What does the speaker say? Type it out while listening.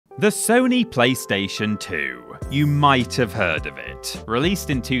The Sony PlayStation 2. You might have heard of it. Released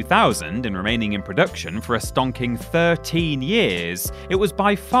in 2000 and remaining in production for a stonking 13 years, it was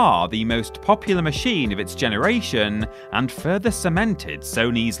by far the most popular machine of its generation and further cemented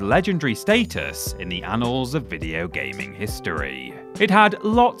Sony's legendary status in the annals of video gaming history. It had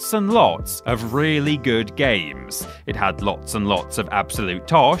lots and lots of really good games. It had lots and lots of absolute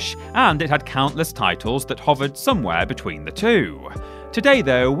tosh, and it had countless titles that hovered somewhere between the two. Today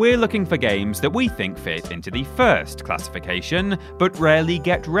though, we're looking for games that we think fit into the first classification, but rarely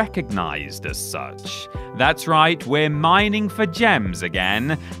get recognised as such. That's right, we're mining for gems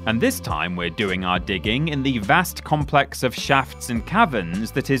again, and this time we're doing our digging in the vast complex of shafts and caverns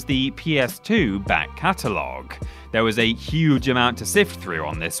that is the PS2 back catalogue. There was a huge amount to sift through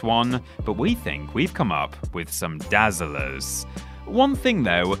on this one, but we think we've come up with some dazzlers. One thing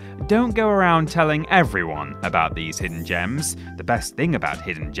though, don't go around telling everyone about these hidden gems. The best thing about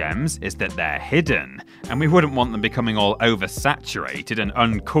hidden gems is that they're hidden, and we wouldn't want them becoming all oversaturated and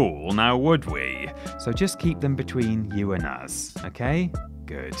uncool, now would we? So just keep them between you and us, okay?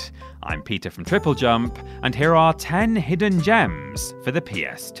 Good. I'm Peter from TripleJump, and here are 10 hidden gems for the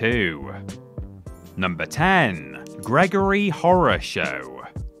PS2. Number 10. Gregory Horror Show.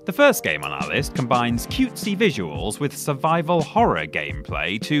 The first game on our list combines cutesy visuals with survival horror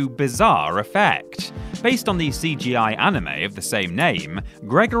gameplay to bizarre effect. Based on the CGI anime of the same name,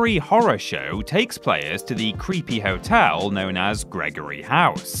 Gregory Horror Show takes players to the creepy hotel known as Gregory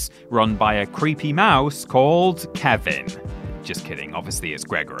House, run by a creepy mouse called Kevin. Just kidding, obviously it's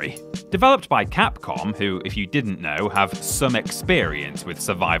Gregory. Developed by Capcom, who, if you didn't know, have some experience with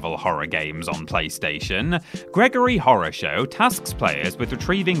survival horror games on PlayStation, Gregory Horror Show tasks players with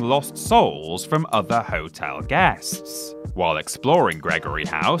retrieving lost souls from other hotel guests. While exploring Gregory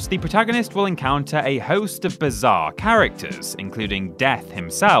House, the protagonist will encounter a host of bizarre characters, including Death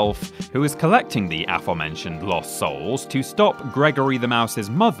himself, who is collecting the aforementioned lost souls to stop Gregory the Mouse's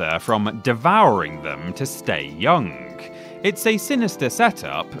mother from devouring them to stay young. It's a sinister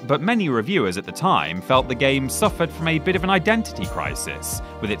setup, but many reviewers at the time felt the game suffered from a bit of an identity crisis,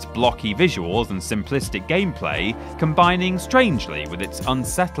 with its blocky visuals and simplistic gameplay combining strangely with its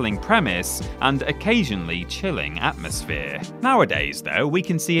unsettling premise and occasionally chilling atmosphere. Nowadays, though, we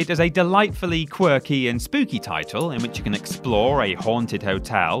can see it as a delightfully quirky and spooky title in which you can explore a haunted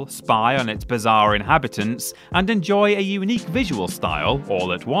hotel, spy on its bizarre inhabitants, and enjoy a unique visual style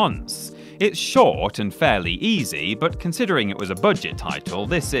all at once. It's short and fairly easy, but considering it was a budget title,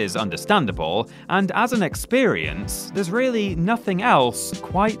 this is understandable, and as an experience, there's really nothing else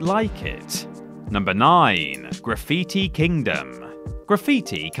quite like it. Number 9. Graffiti Kingdom.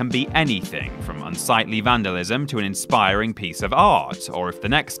 Graffiti can be anything from unsightly vandalism to an inspiring piece of art, or if the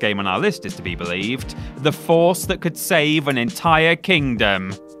next game on our list is to be believed, the force that could save an entire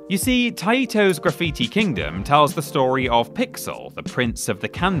kingdom. You see, Taito's Graffiti Kingdom tells the story of Pucelle, the prince of the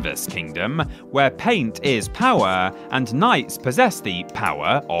Canvas Kingdom, where paint is power and knights possess the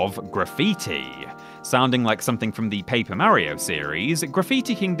power of graffiti. Sounding like something from the Paper Mario series,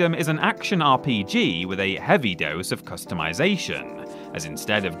 Graffiti Kingdom is an action RPG with a heavy dose of customization, as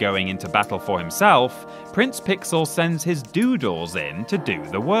instead of going into battle for himself, Prince Pucelle sends his doodles in to do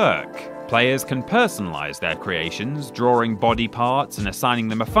the work. Players can personalize their creations, drawing body parts and assigning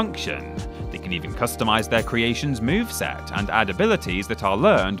them a function. They can even customize their creation's moveset and add abilities that are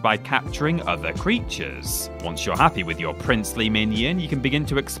learned by capturing other creatures. Once you're happy with your princely minion, you can begin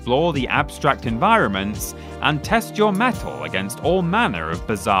to explore the abstract environments and test your mettle against all manner of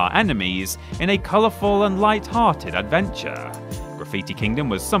bizarre enemies in a colourful and light-hearted adventure. Graffiti Kingdom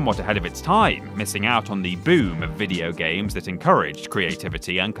was somewhat ahead of its time, missing out on the boom of video games that encouraged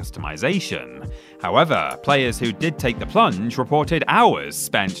creativity and customization. However, players who did take the plunge reported hours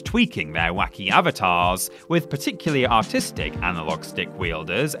spent tweaking their wacky avatars, with particularly artistic analog stick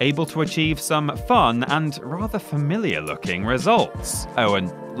wielders able to achieve some fun and rather familiar-looking results. Oh,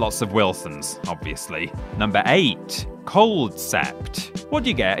 and lots of Wilsons, obviously. Number 8. Cold Sept. What do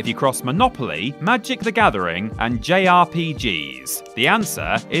you get if you cross Monopoly, Magic the Gathering, and JRPGs? The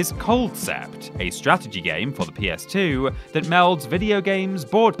answer is Cold Sept, a strategy game for the PS2 that melds video games,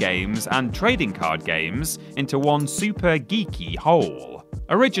 board games, and trading card games into one super geeky whole.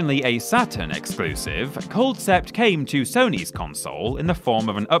 Originally a Saturn exclusive, Cold Sept came to Sony's console in the form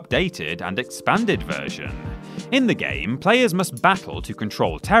of an updated and expanded version. In the game, players must battle to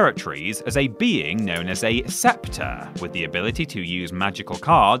control territories as a being known as a scepter, with the ability to use magical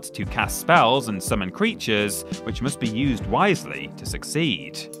cards to cast spells and summon creatures, which must be used wisely to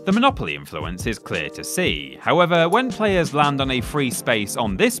succeed. The Monopoly influence is clear to see. However, when players land on a free space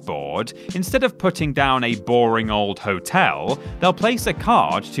on this board, instead of putting down a boring old hotel, they'll place a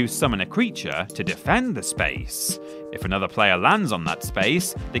card to summon a creature to defend the space. If another player lands on that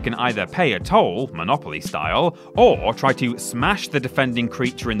space, they can either pay a toll, Monopoly style, or try to smash the defending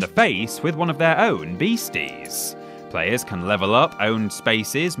creature in the face with one of their own beasties. Players can level up owned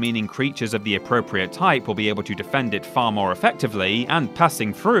spaces, meaning creatures of the appropriate type will be able to defend it far more effectively, and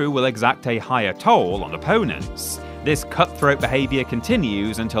passing through will exact a higher toll on opponents. This cutthroat behaviour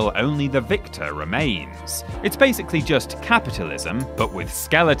continues until only the victor remains. It's basically just capitalism, but with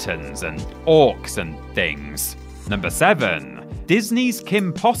skeletons and orcs and things. Number 7. Disney's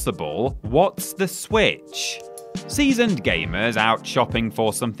Kim Possible, What's the Switch? Seasoned gamers out shopping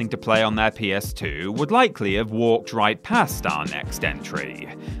for something to play on their PS2 would likely have walked right past our next entry.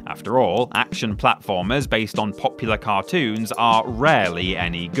 After all, action platformers based on popular cartoons are rarely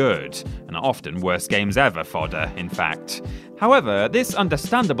any good, and are often worst games ever fodder, in fact. However, this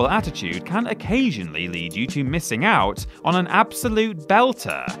understandable attitude can occasionally lead you to missing out on an absolute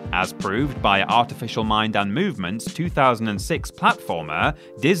belter, as proved by Artificial Mind and Movement's 2006 platformer,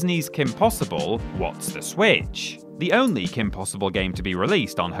 Disney's Kim Possible, What's the Switch? The only Kim Possible game to be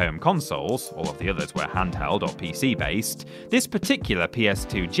released on home consoles, all of the others were handheld or PC based, this particular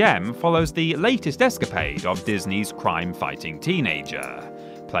PS2 gem follows the latest escapade of Disney's crime-fighting teenager.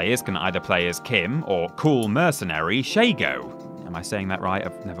 Players can either play as Kim or cool mercenary Shago. Am I saying that right?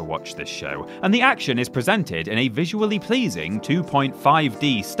 I've never watched this show. And the action is presented in a visually pleasing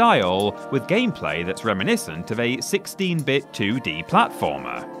 2.5D style, with gameplay that's reminiscent of a 16-bit 2D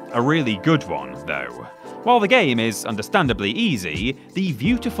platformer. A really good one, though. While the game is understandably easy, the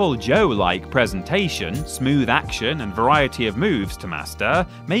beautiful Joe-like presentation, smooth action, and variety of moves to master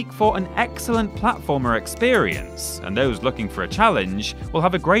make for an excellent platformer experience, and those looking for a challenge will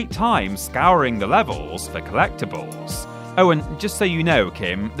have a great time scouring the levels for collectibles. Oh, and just so you know,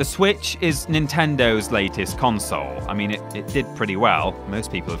 Kim, the Switch is Nintendo's latest console. I mean, it did pretty well.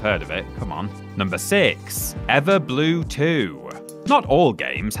 Most people have heard of it. Come on. Number 6. Everblue 2. Not all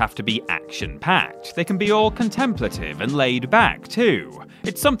games have to be action-packed. They can be all contemplative and laid back, too.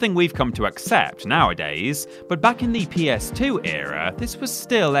 It's something we've come to accept nowadays, but back in the PS2 era, this was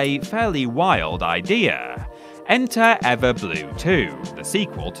still a fairly wild idea. Enter Everblue 2, the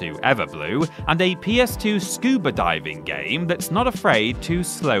sequel to Everblue, and a PS2 scuba diving game that's not afraid to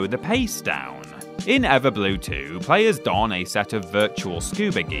slow the pace down. In Everblue 2, players don a set of virtual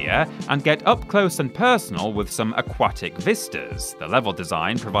scuba gear and get up close and personal with some aquatic vistas, the level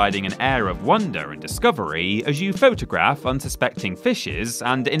design providing an air of wonder and discovery as you photograph unsuspecting fishes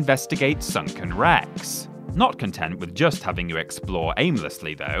and investigate sunken wrecks. Not content with just having you explore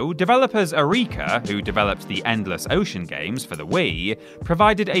aimlessly though, developers Eureka, who developed the Endless Ocean games for the Wii,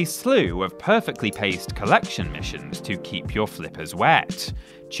 provided a slew of perfectly paced collection missions to keep your flippers wet.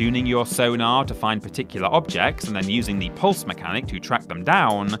 Tuning your sonar to find particular objects and then using the pulse mechanic to track them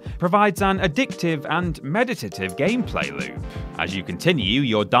down provides an addictive and meditative gameplay loop. As you continue,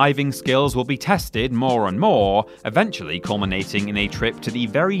 your diving skills will be tested more and more, eventually culminating in a trip to the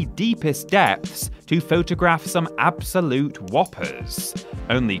very deepest depths to photograph some absolute whoppers.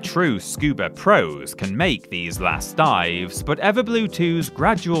 Only true scuba pros can make these last dives, but Everblue 2's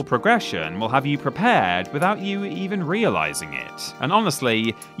gradual progression will have you prepared without you even realizing it. And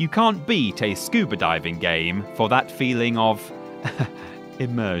honestly, you can't beat a scuba diving game for that feeling of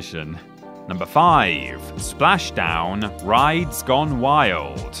immersion. Number 5. Splashdown, Rides Gone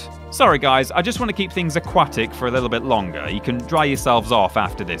Wild. Sorry guys, I just want to keep things aquatic for a little bit longer. You can dry yourselves off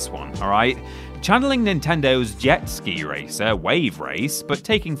after this one, alright? Channeling Nintendo's jet ski racer, Wave Race, but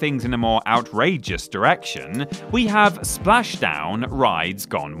taking things in a more outrageous direction, we have Splashdown Rides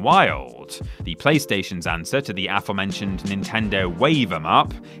Gone Wild. The PlayStation's answer to the aforementioned Nintendo Wave 'em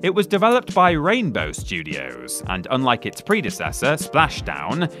Up, it was developed by Rainbow Studios, and unlike its predecessor,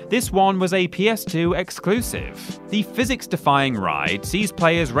 Splashdown, this one was a PS2 exclusive. The physics-defying ride sees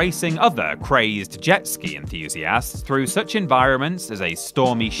players racing other crazed jet ski enthusiasts through such environments as a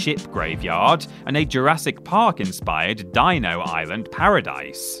stormy ship graveyard and a Jurassic Park-inspired Dino Island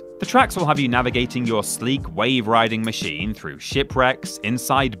paradise. The tracks will have you navigating your sleek wave-riding machine through shipwrecks,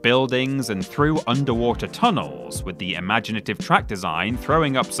 inside buildings, and through underwater tunnels, with the imaginative track design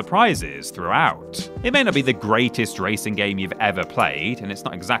throwing up surprises throughout. It may not be the greatest racing game you've ever played, and it's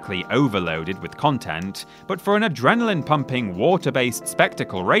not exactly overloaded with content, but for an adrenaline-pumping, water-based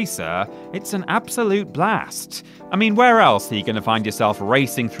spectacle racer, it's an absolute blast. I mean, where else are you going to find yourself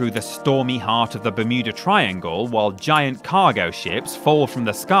racing through the stormy heart of the Bermuda Triangle while giant cargo ships fall from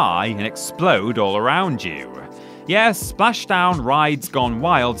the sky and explode all around you? Yes, Splashdown Rides Gone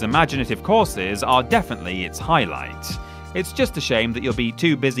Wild's imaginative courses are definitely its highlight. It's just a shame that you'll be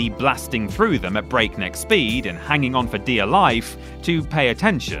too busy blasting through them at breakneck speed and hanging on for dear life to pay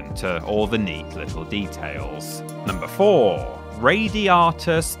attention to all the neat little details. Number 4.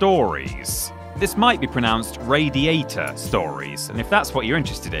 Radiata Stories. This might be pronounced Radiator Stories, and if that's what you're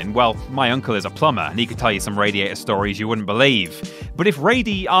interested in, well, my uncle is a plumber and he could tell you some radiator stories you wouldn't believe. But if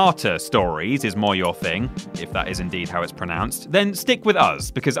Radiata Stories is more your thing, if that is indeed how it's pronounced, then stick with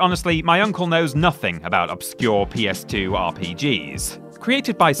us, because honestly, my uncle knows nothing about obscure PS2 RPGs.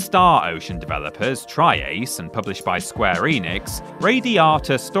 Created by Star Ocean developers Tri-Ace and published by Square Enix,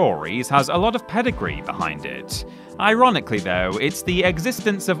 Radiata Stories has a lot of pedigree behind it. Ironically though, it's the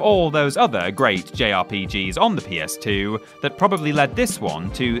existence of all those other great JRPGs on the PS2 that probably led this one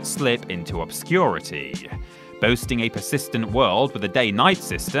to slip into obscurity. Boasting a persistent world with a day-night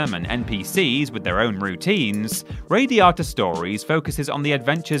system and NPCs with their own routines, Radiata Stories focuses on the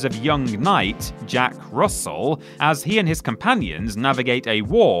adventures of young knight Jack Russell as he and his companions navigate a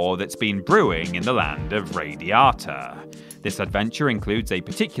war that's been brewing in the land of Radiata. This adventure includes a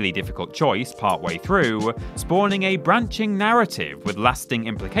particularly difficult choice partway through, spawning a branching narrative with lasting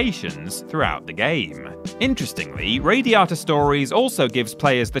implications throughout the game. Interestingly, Radiata Stories also gives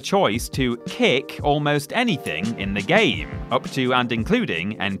players the choice to kick almost anything in the game, up to and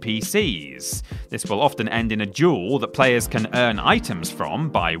including NPCs. This will often end in a duel that players can earn items from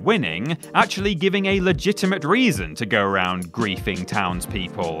by winning, actually giving a legitimate reason to go around griefing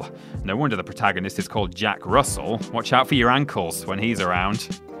townspeople. No wonder the protagonist is called Jack Russell. Watch out for your ankles when he's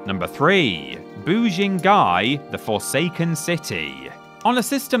around. Number 3. Bujingai, the Forsaken City. On a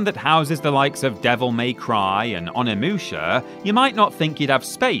system that houses the likes of Devil May Cry and Onimusha, you might not think you'd have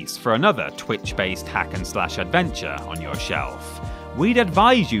space for another Twitch-based hack-and-slash adventure on your shelf. We'd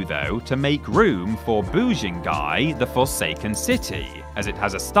advise you though to make room for Bujingai, the Forsaken City, as it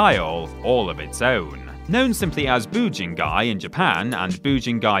has a style all of its own. Known simply as Bujingai in Japan and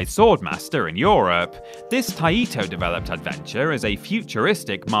Bujingai Swordmaster in Europe, this Taito-developed adventure is a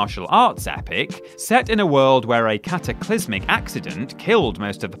futuristic martial arts epic set in a world where a cataclysmic accident killed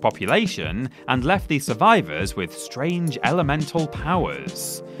most of the population and left the survivors with strange elemental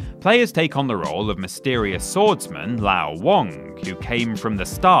powers. Players take on the role of mysterious swordsman Lao Wong, who came from the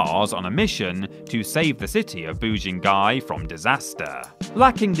stars on a mission to save the city of Bujingai from disaster.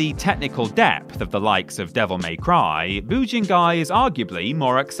 Lacking the technical depth of the likes of Devil May Cry, Bujingai is arguably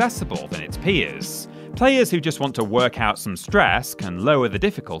more accessible than its peers. Players who just want to work out some stress can lower the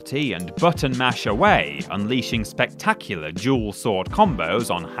difficulty and button mash away, unleashing spectacular dual sword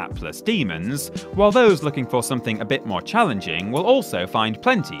combos on hapless demons, while those looking for something a bit more challenging will also find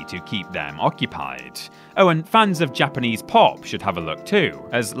plenty to keep them occupied. Oh, and fans of Japanese pop should have a look too,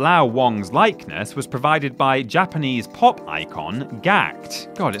 as Lao Wong's likeness was provided by Japanese pop icon Gact.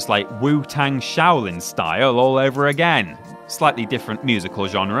 God, it's like Wu-Tang Shaolin style all over again. Slightly different musical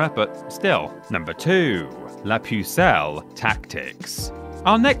genre, but still. Number 2. La Pucelle Tactics.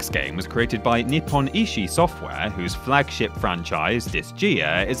 Our next game was created by Nippon Ishi Software, whose flagship franchise,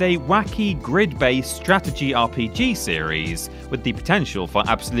 Disgaea, is a wacky grid-based strategy RPG series with the potential for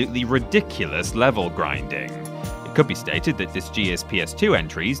absolutely ridiculous level grinding. It could be stated that Disgaea's PS2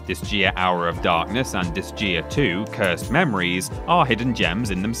 entries, Disgaea Hour of Darkness and Disgaea 2 Cursed Memories, are hidden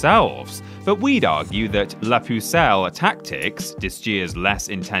gems in themselves, but we'd argue that La Pucelle Tactics, Disgaea's less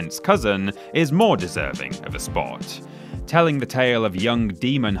intense cousin, is more deserving of a spot. Telling the tale of young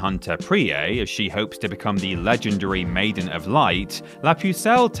demon hunter Priye as she hopes to become the legendary Maiden of Light, La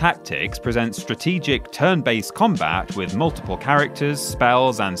Pucelle Tactics presents strategic turn-based combat with multiple characters,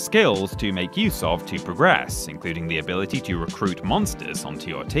 spells, and skills to make use of to progress, including the ability to recruit monsters onto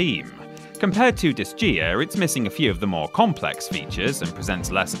your team. Compared to Disgaea, it's missing a few of the more complex features and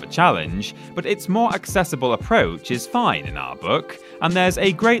presents less of a challenge, but its more accessible approach is fine in our book, and there's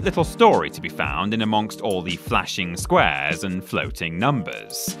a great little story to be found in amongst all the flashing squares and floating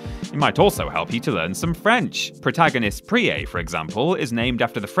numbers. It might also help you to learn some French. Protagonist Prié, for example, is named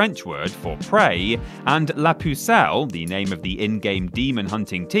after the French word for prey, and La Pucelle, the name of the in-game demon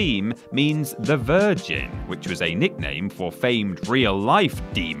hunting team, means the Virgin, which was a nickname for famed real-life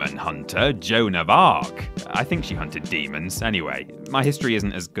demon hunter Joan of Arc. I think she hunted demons. Anyway, my history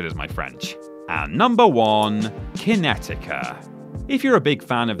isn't as good as my French. And number 1, Kinetica. If you're a big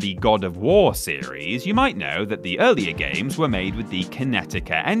fan of the God of War series, you might know that the earlier games were made with the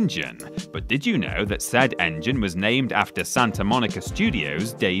Kinetica engine. But did you know that said engine was named after Santa Monica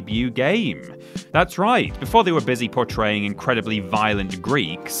Studios' debut game? That's right, before they were busy portraying incredibly violent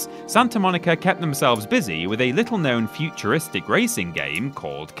Greeks, Santa Monica kept themselves busy with a little-known futuristic racing game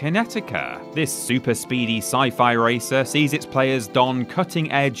called Kinetica. This super speedy sci-fi racer sees its players don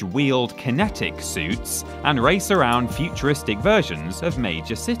cutting-edge wheeled kinetic suits and race around futuristic versions of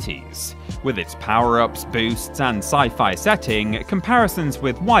major cities. With its power-ups, boosts, and sci-fi setting, comparisons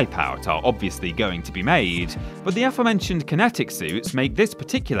with Wipeout are obviously going to be made, but the aforementioned kinetic suits make this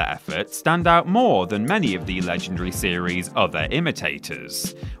particular effort stand out more than many of the legendary series' other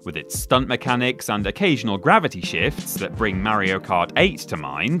imitators. With its stunt mechanics and occasional gravity shifts that bring Mario Kart 8 to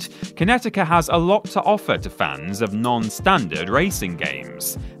mind, Kinetica has a lot to offer to fans of non-standard racing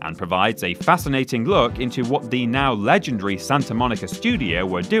games, and provides a fascinating look into what the now legendary Santa Monica studio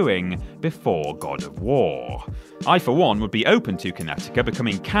were doing before God of War. I, for one, would be open to Kinetica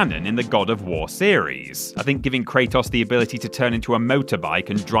becoming canon in the God of War series. I think giving Kratos the ability to turn into a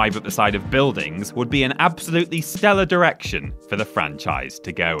motorbike and drive up the side of buildings would be an absolutely stellar direction for the franchise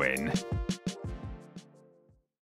to go in.